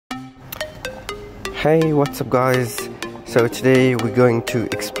Hey, what's up guys? So today we're going to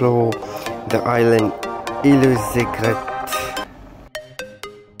explore the island Aigrettes.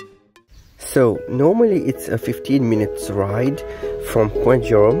 So normally it's a 15 minutes ride from Point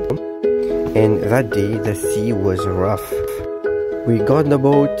Jérôme, and that day the sea was rough. We got the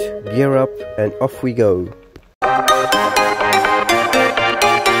boat, gear up, and off we go.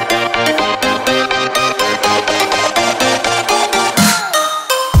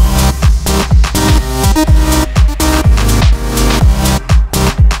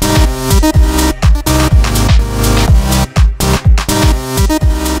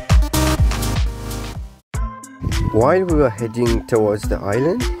 While we were heading towards the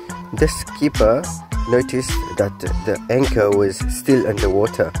island, the skipper noticed that the anchor was still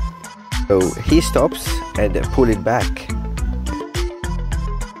underwater. So he stops and pull it back.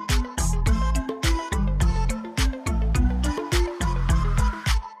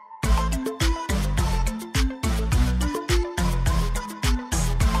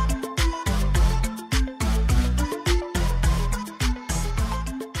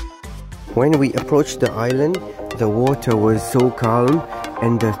 When we approached the island, the water was so calm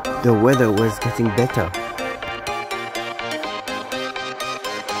and the weather was getting better.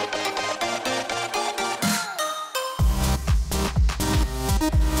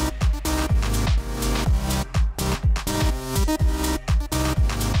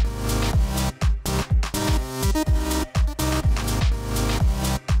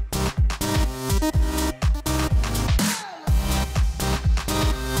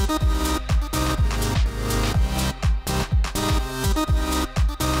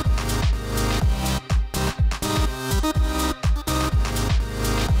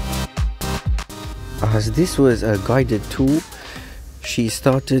 As this was a guided tour, she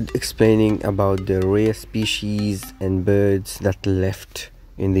started explaining about the rare species and birds that left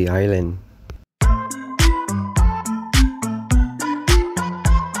in the island.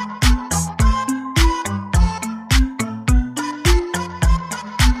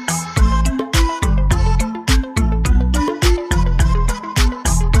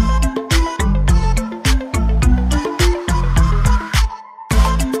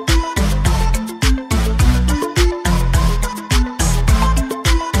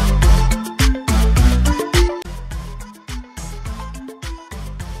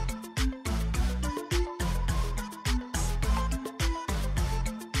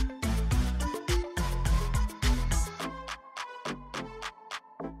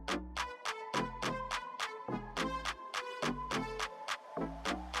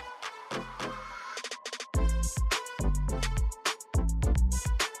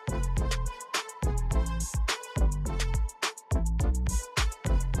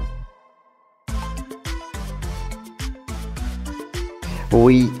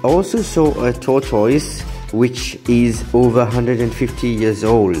 We also saw a tortoise which is over 150 years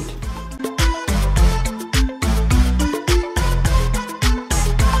old.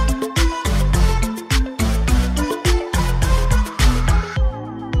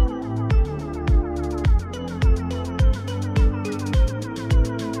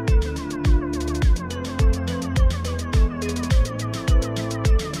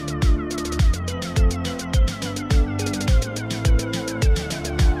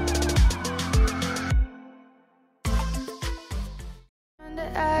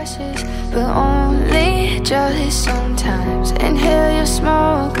 But only jealous sometimes. Inhale your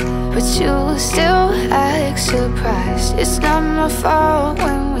smoke, but you still act surprised. It's not my fault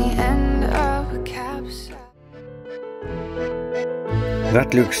when we end up capsized.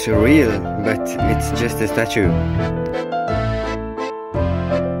 That looks real, but it's just a statue.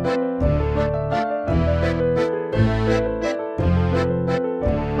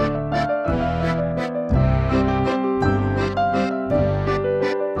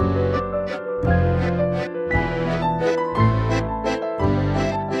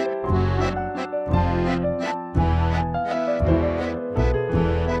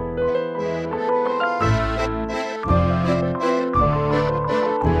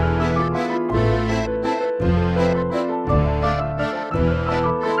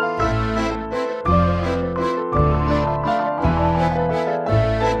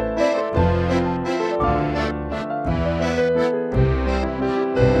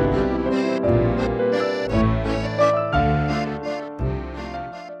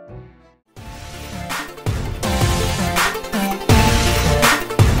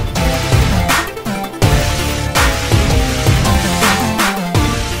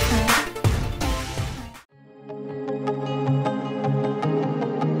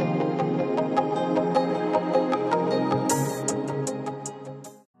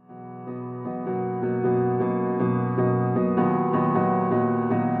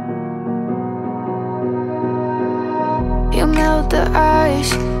 melt the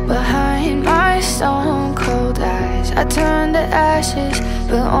ice behind my stone cold eyes. I turn to ashes,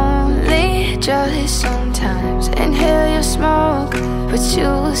 but only just sometimes. Inhale your smoke, but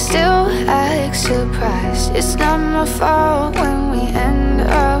you still act surprised. It's not my fault when we end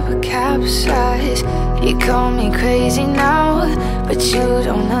up capsized. You call me crazy now, but you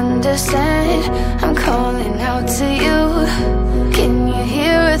don't understand. I'm calling out to you. Can you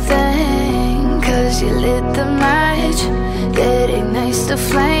hear a thing? 'Cause you lit the match that ignites the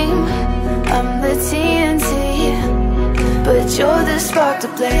flame. I'm the TNT, but you're the spark to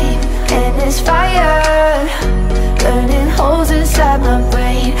blame. And it's fire, burning holes inside my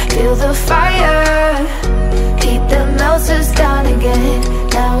brain. Feel the fire, heat that melts us down again.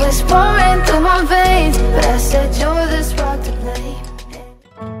 Now it's pouring through my veins, but I said you're the spark to blame.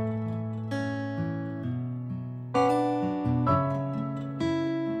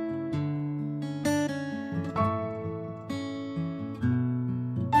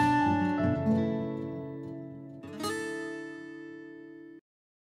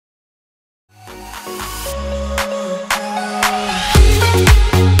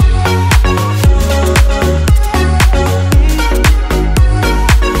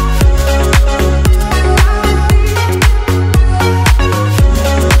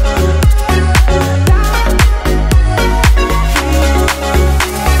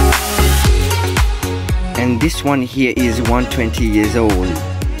 This one here is 120 years old.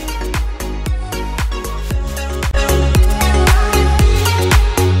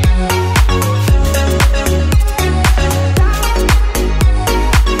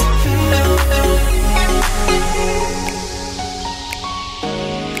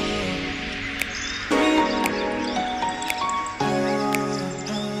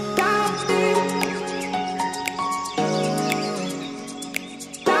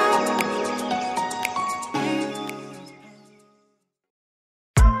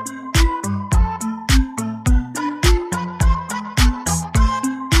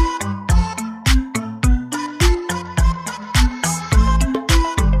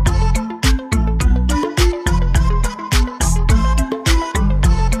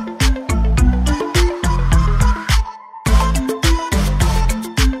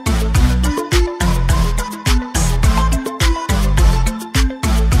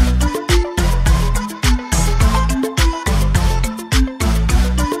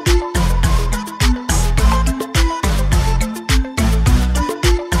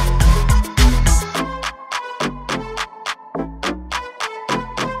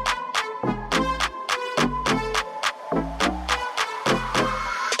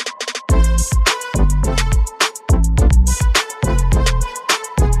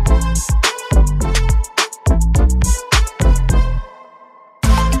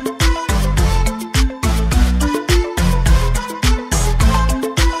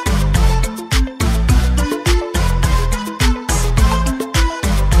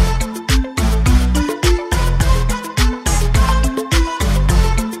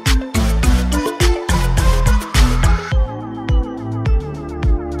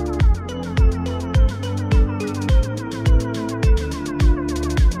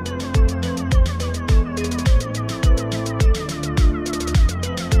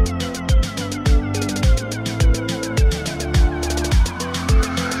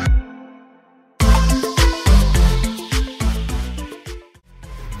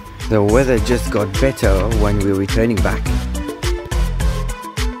 The weather just got better when we're returning back.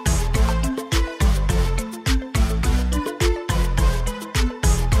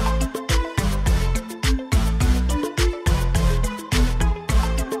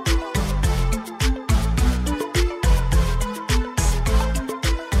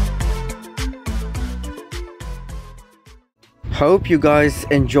 Hope you guys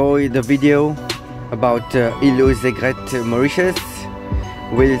enjoy the video about Aigrettes Mauritius.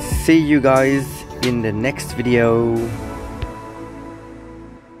 We'll see you guys in the next video.